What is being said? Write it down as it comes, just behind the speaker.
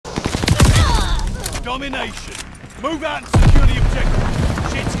Domination. Move out and secure the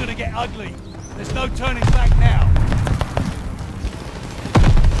objective. Shit's gonna get ugly. There's no turning back now.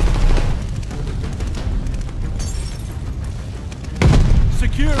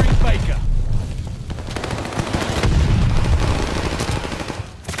 Securing Baker.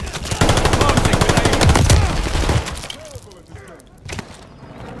 Closing with aim.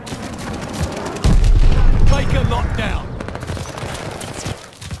 Baker locked down.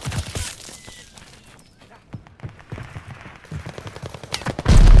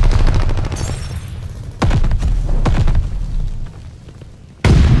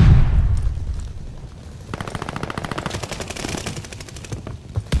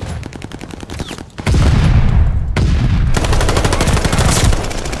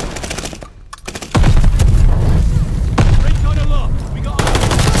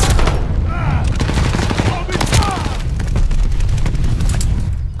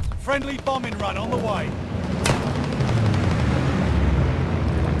 Friendly bombing run on the way.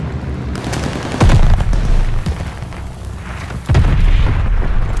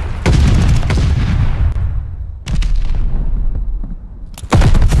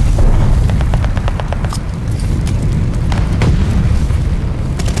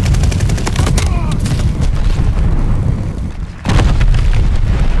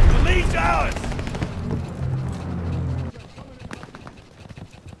 The lead's ours!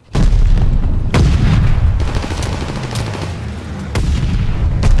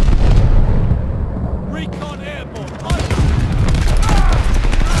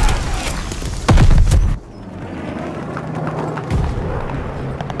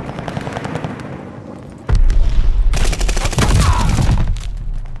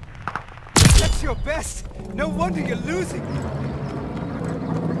 Your best. No wonder you're losing.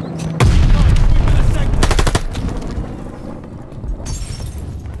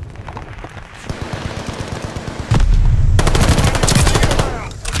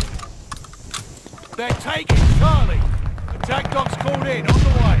 They're taking Charlie. Attack dogs called in on the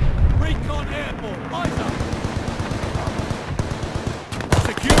way. Recon airborne. Eyes up.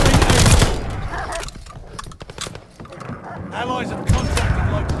 Securing airborne. Allies have contacted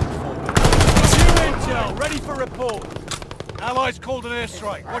local informants. Intel, ready for report. Allies called an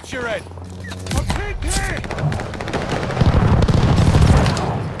airstrike. What's your head? I'll take it!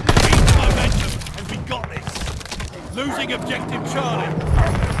 Keep the momentum, and we got this. Losing objective Charlie.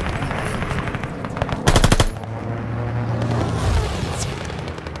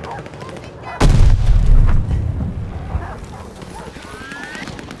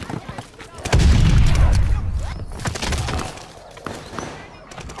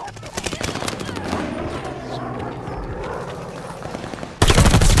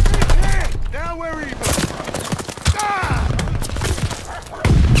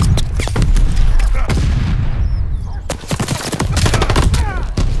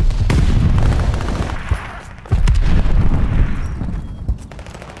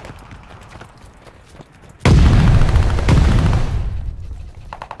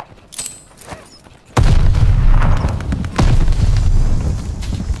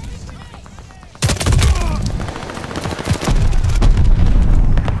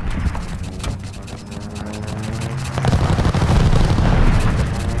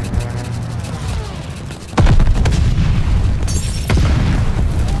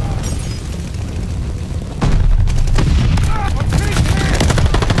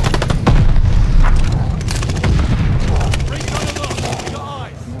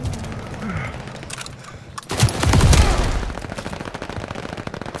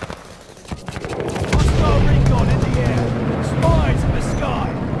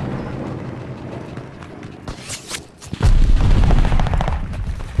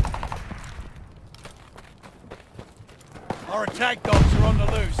 Our attack dogs are on the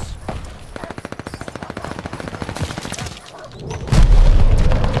loose.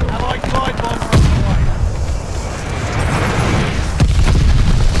 Allied glide bombs are on the way.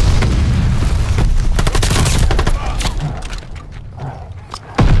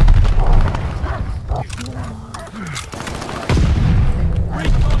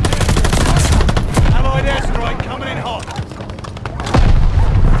 Recon airstrike. Allied airstrike coming in hot.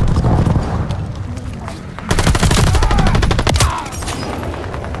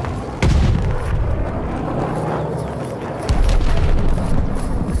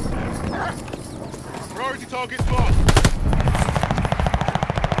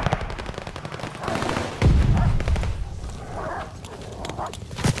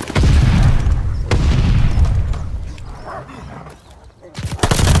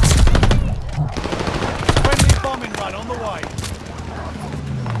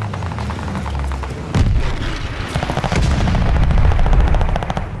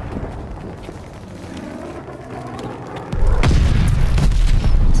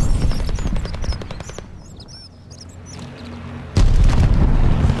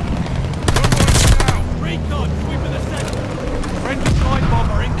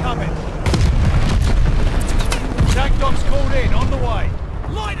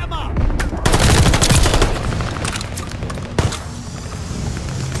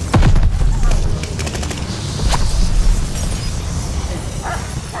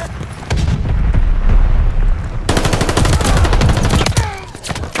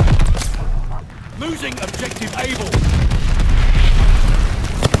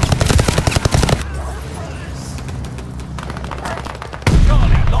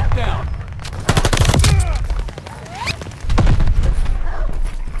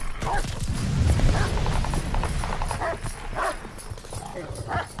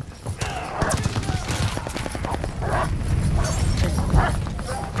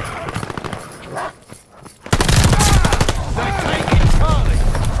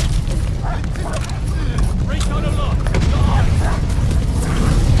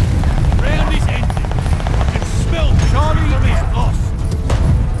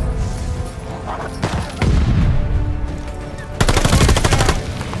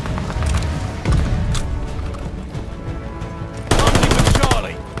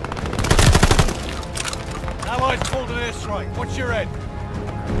 Allies called an airstrike. What's your head?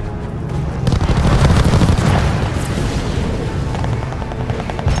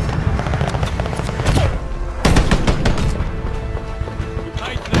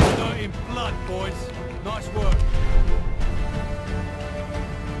 Take this dirt in blood, boys. Nice work.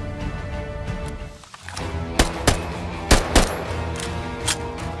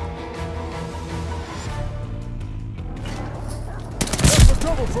 That's the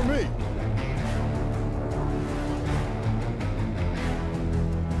trouble for me.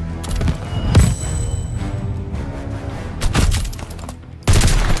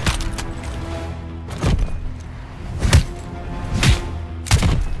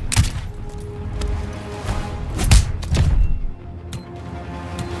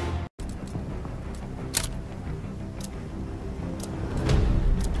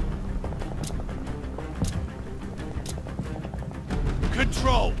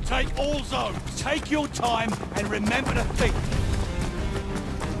 Control, take all zones. Take your time and remember to think.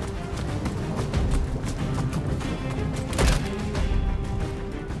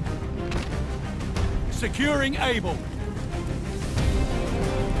 Securing Able.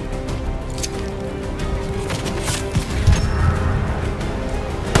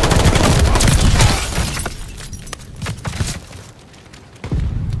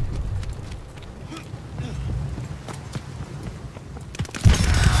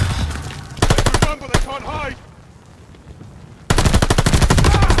 Remember, they can't hide.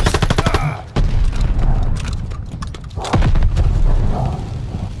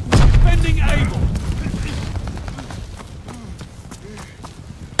 Defending Able.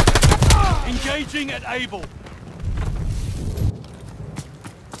 Engaging at Able.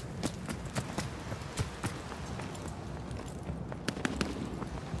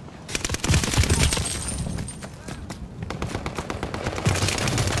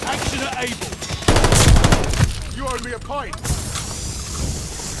 Action at Able. You owe me a pint.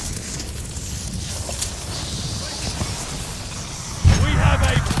 We have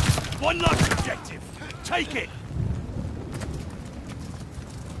Able. One last objective. Take it.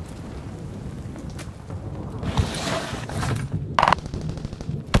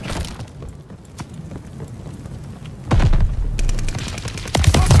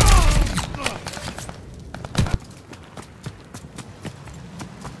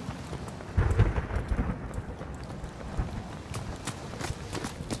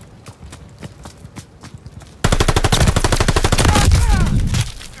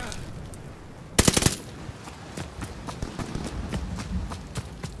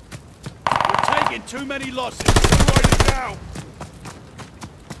 Too many losses. Write it down.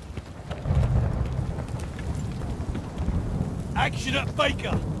 Action at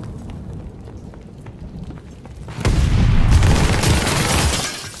Baker.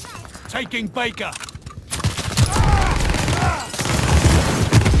 Taking Baker.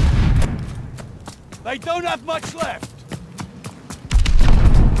 They don't have much left.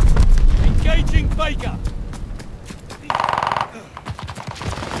 Engaging Baker.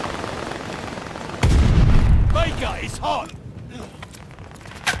 Baker is hot.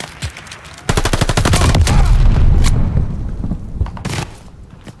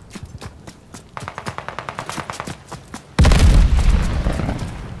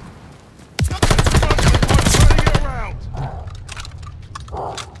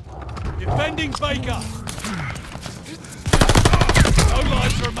 Defending Baker. No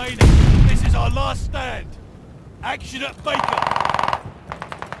lives remaining. This is our last stand. Action at Baker.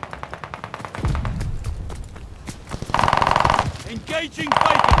 Engaging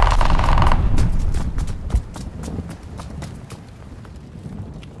Baker.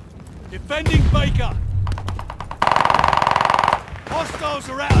 Defending Baker. Hostiles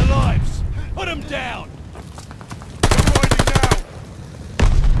are out of lives. Put them down. They're riding now.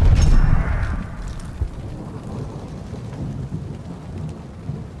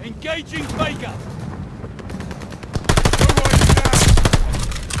 Engaging Baker. They're riding now.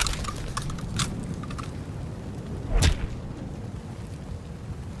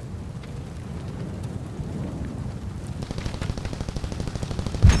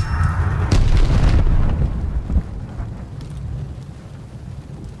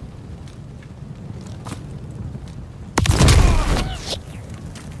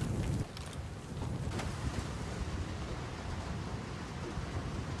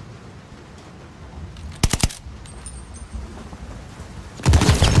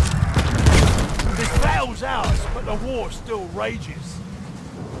 Battle's ours, but the war still rages.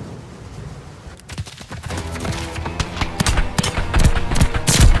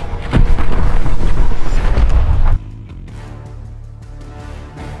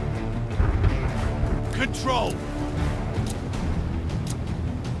 Control.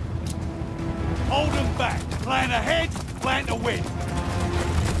 Hold them back. Plan ahead, plan to win.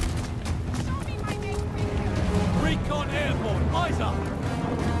 Recon airborne. Eyes up.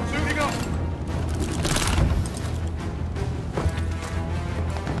 Suiting up.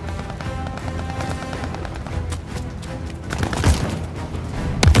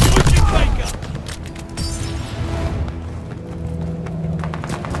 Pushing Baker.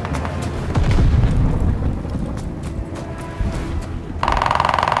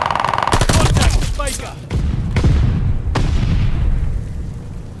 Contact Baker.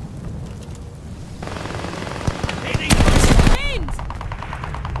 Hitting. Wind!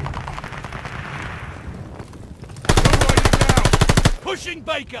 You're riding now. Pushing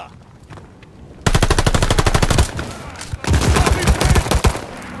Baker.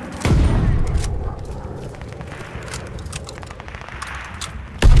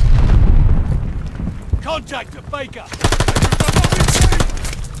 Contact at Baker.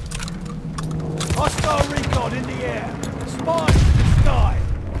 Hostile recon in the air. Spies in the sky.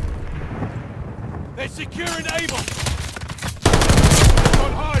 They're securing Able.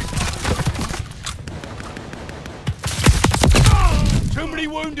 On high. Too many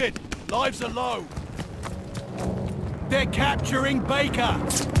wounded. Lives are low. They're capturing Baker.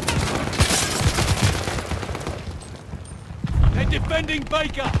 They're defending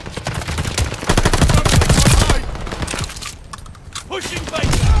Baker. Pushing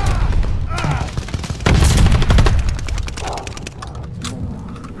Baker.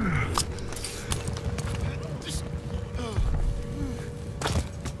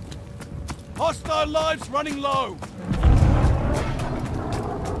 Hostile lives running low.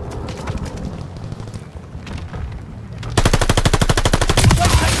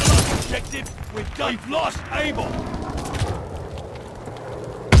 Don't take the last objective. We've lost Able.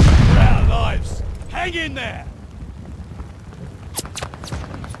 For our lives. Hang in there.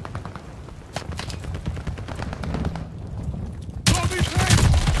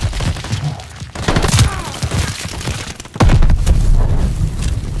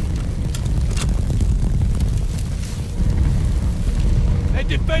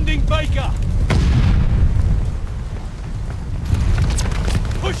 Defending Baker!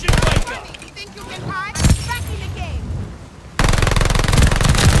 Pushing Baker! You think you can hide? Back in the game!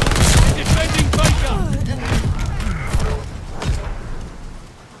 Defending Baker!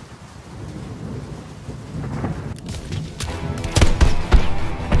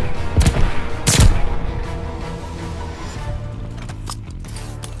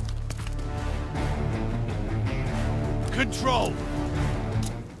 Control!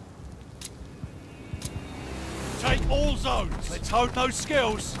 Take all zones. Let's hold those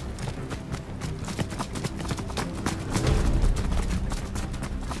skills.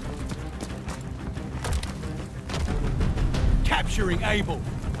 Capturing Able.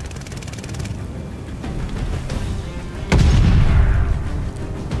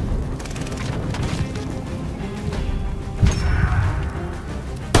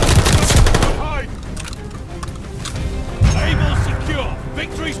 Able secure.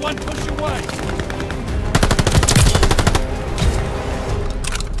 Victory's one push away.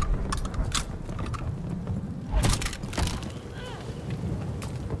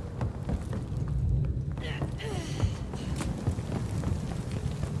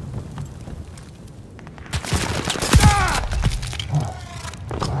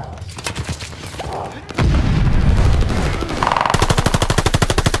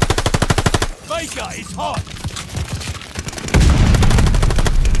 Baker is hot!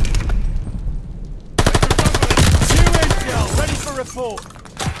 New intel, ready for report.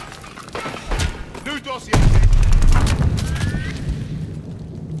 New dossier.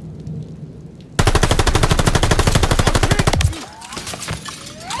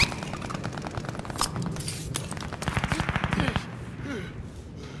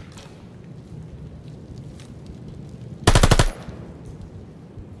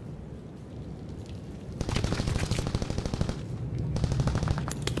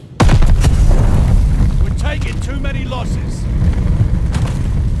 Taking too many losses.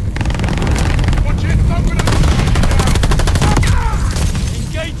 Watch it, open up.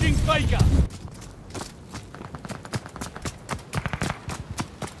 Engaging Baker.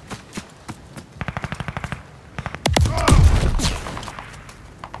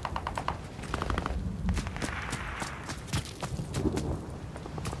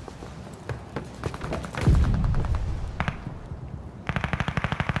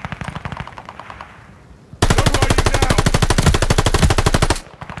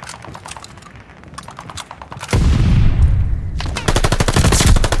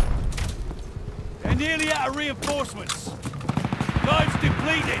 nearly out of reinforcements. Lives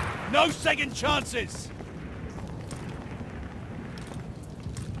depleted. No second chances.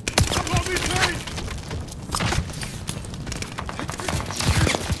 Up on me, please!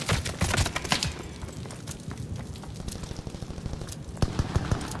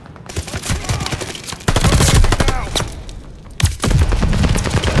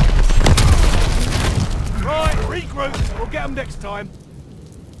 Right, regroup. We'll get them next time.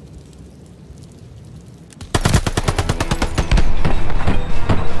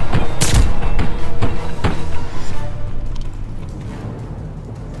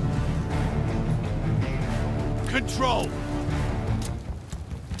 Control.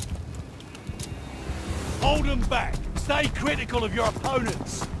 Hold them back. Stay critical of your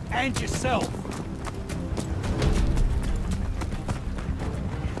opponents and yourself.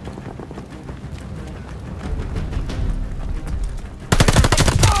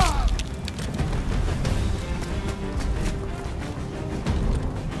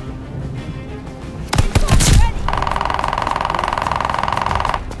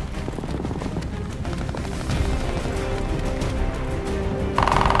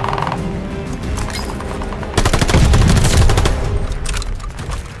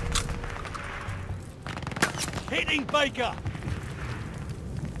 Hitting Baker!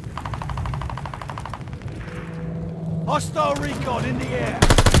 Hostile recon in the air!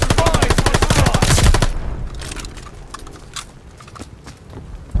 Rise, hostile!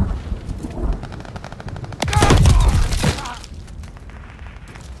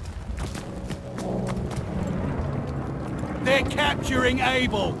 They're capturing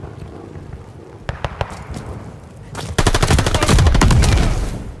Able!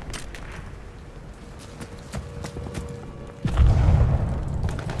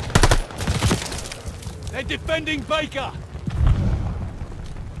 They're defending Baker!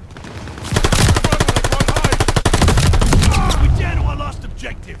 We're down to our last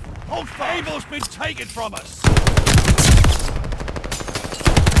objective! Hold fast! Able's been taken from us!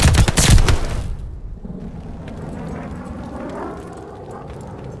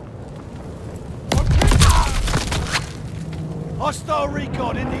 Hostile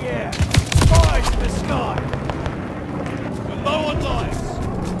recon in the air! Spies in the sky! We're low on lives!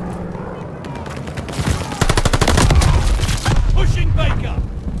 Pushing Baker!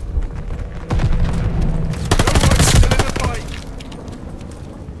 Still in the fight!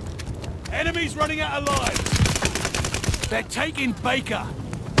 Enemies running out of lives! They're taking Baker!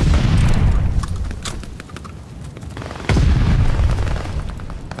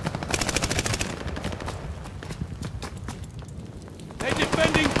 They're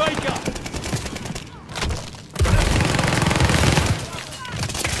defending Baker!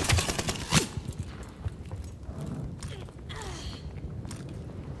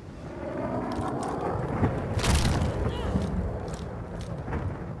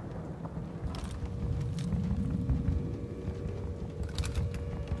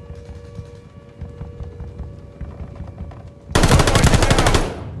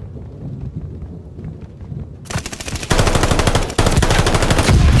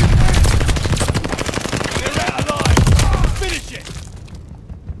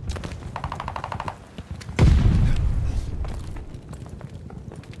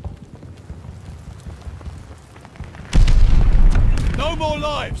 No more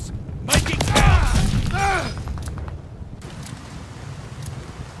lives! Make it count!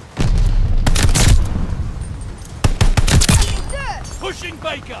 Pushing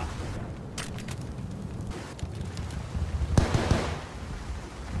Baker!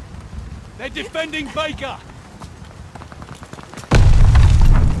 They're defending Baker!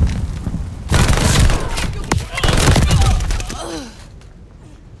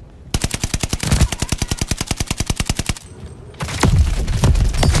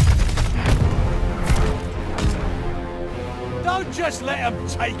 Don't just let them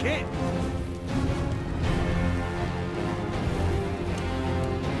take it!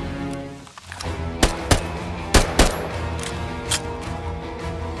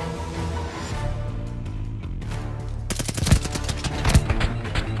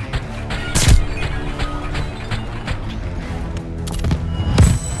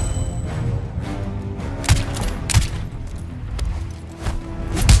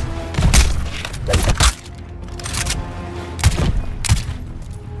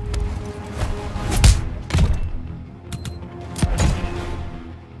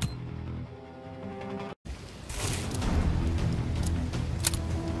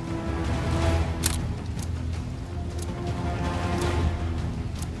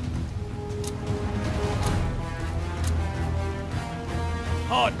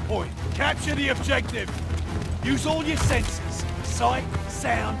 Hard point. Capture the objective. Use all your senses. Sight,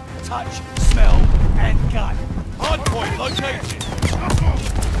 sound, touch, smell, and gut. Hard point located.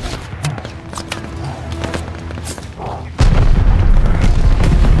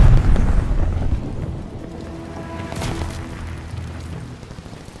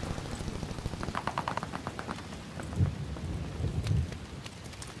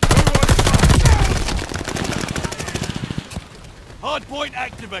 Hard point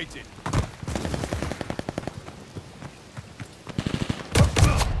activated.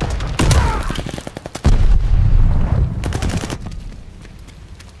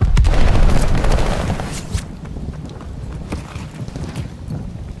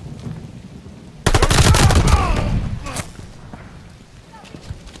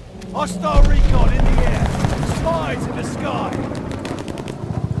 Hostile recon in the air. Spies in the sky.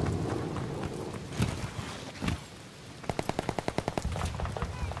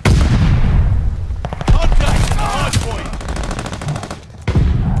 Contact at the hard point.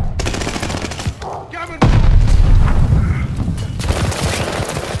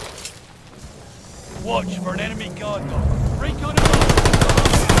 Watch for an enemy guard dog. Recon above.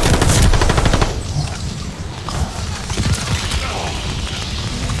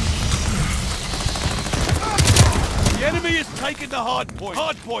 The enemy has taken the hard point.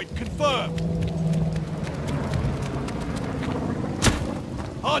 Hard point confirmed.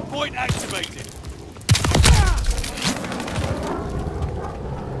 Hard point activated.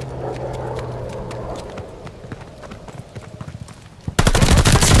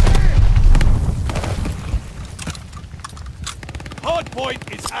 Hard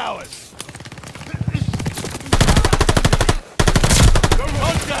point is ours.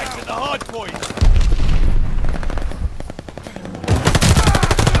 Contact at the hard point.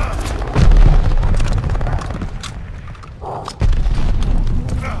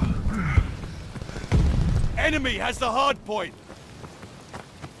 Enemy has the hard point.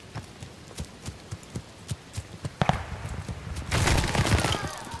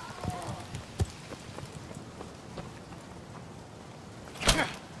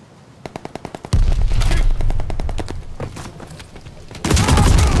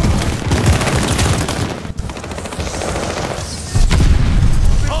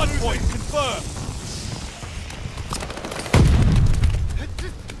 Hard point confirmed.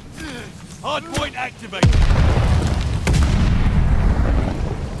 Hard point activated.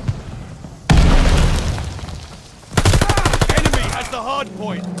 Enemy has the hard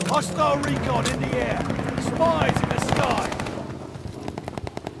point. Hostile recon in the air. Spies in the sky.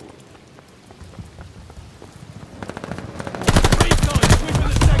 Recon sweeping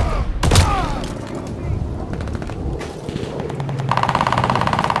the sector.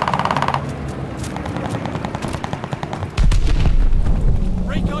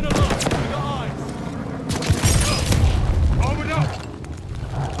 Recon alert. We got eyes. Armored up!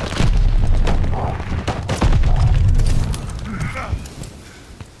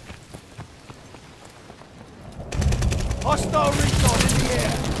 Hostile recon in the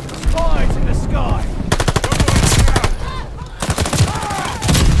air. Spies in the sky.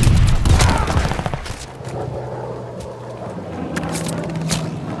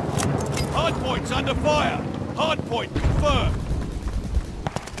 Hard point's under fire. Hard point confirmed.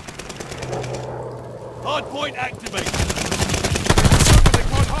 Hard point activated. They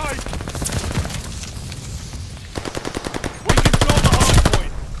can't hide! We control the hard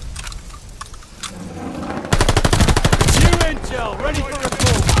point. New intel, ready for report.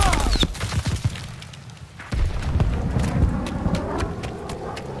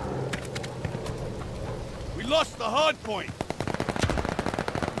 We lost the hard point. They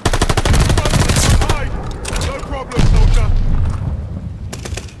can't hide! No problem, soldier!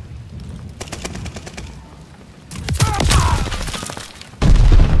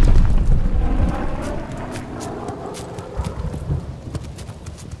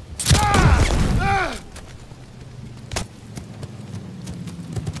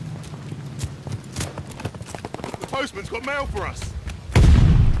 The postman's got mail for us!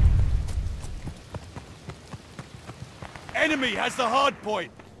 Enemy has the hard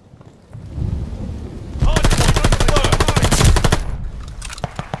point. Hard point confirmed.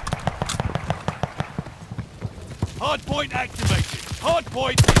 Hard point activated. Hard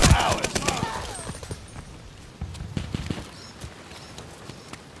point is ours.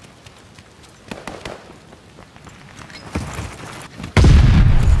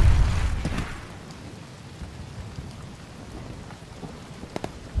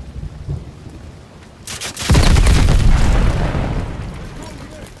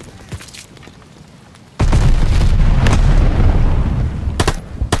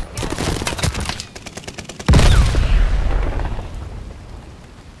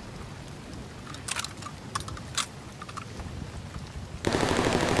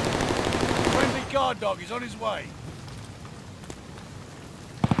 is on his way.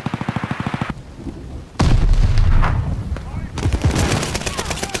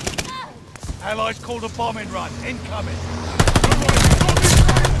 Allies called a bombing run. Incoming.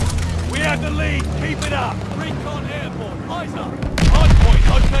 We have the lead. Keep it up. Recon airborne. Eyes up. Hardpoint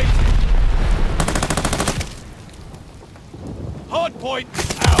located. Hardpoint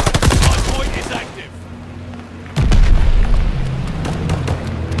out. Hardpoint is active.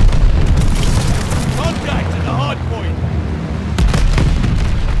 Contact at the hardpoint.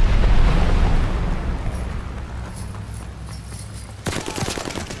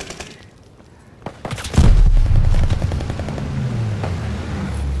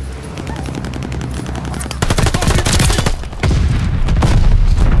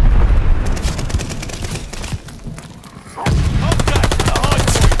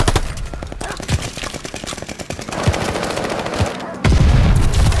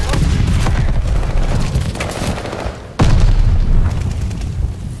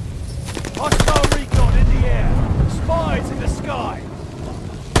 Hostile recon in the air. Spies in the sky.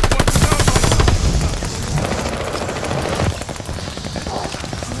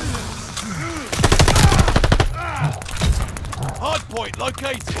 Hardpoint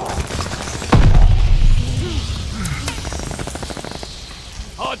located.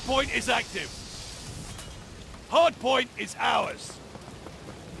 Hardpoint is active. Hardpoint is ours.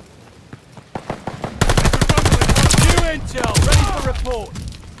 New intel, ready for report.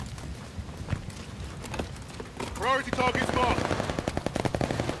 Priority targets marked.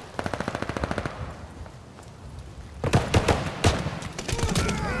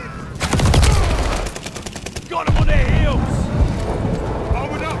 Got them on their heels.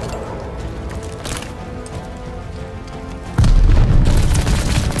 Armored up.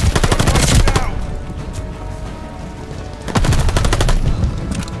 Don't down.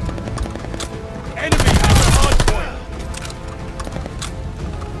 Enemy at the hardpoint.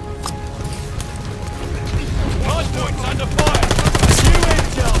 Hardpoint's under fire. New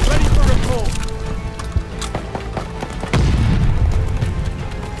intel, ready for report.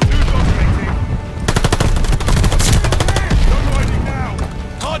 Who's dominating? Don't riding now.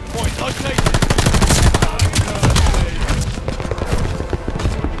 Hardpoint located.